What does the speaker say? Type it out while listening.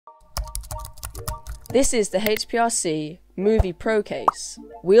This is the HPRC MoVI Pro case,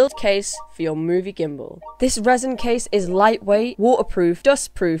 wheeled case for your MoVI gimbal. This resin case is lightweight, waterproof,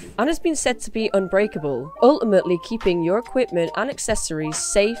 dustproof, and has been said to be unbreakable, ultimately keeping your equipment and accessories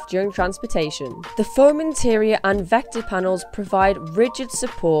safe during transportation. The foam interior and vector panels provide rigid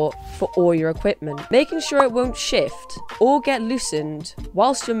support for all your equipment, making sure it won't shift or get loosened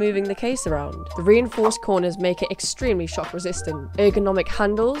whilst you're moving the case around. The reinforced corners make it extremely shock resistant. Ergonomic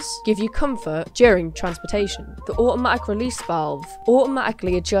handles give you comfort during transportation. The automatic release valve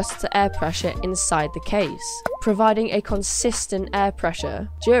automatically adjusts to air pressure inside the case, providing a consistent air pressure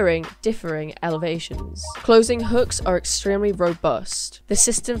during differing elevations. Closing hooks are extremely robust. The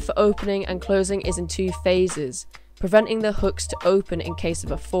system for opening and closing is in 2 phases, preventing the hooks to open in case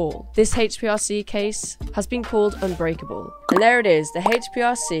of a fall. This HPRC case has been called unbreakable. And there it is, the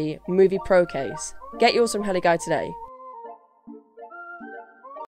HPRC MoVI Pro case. Get yours from heliguy today.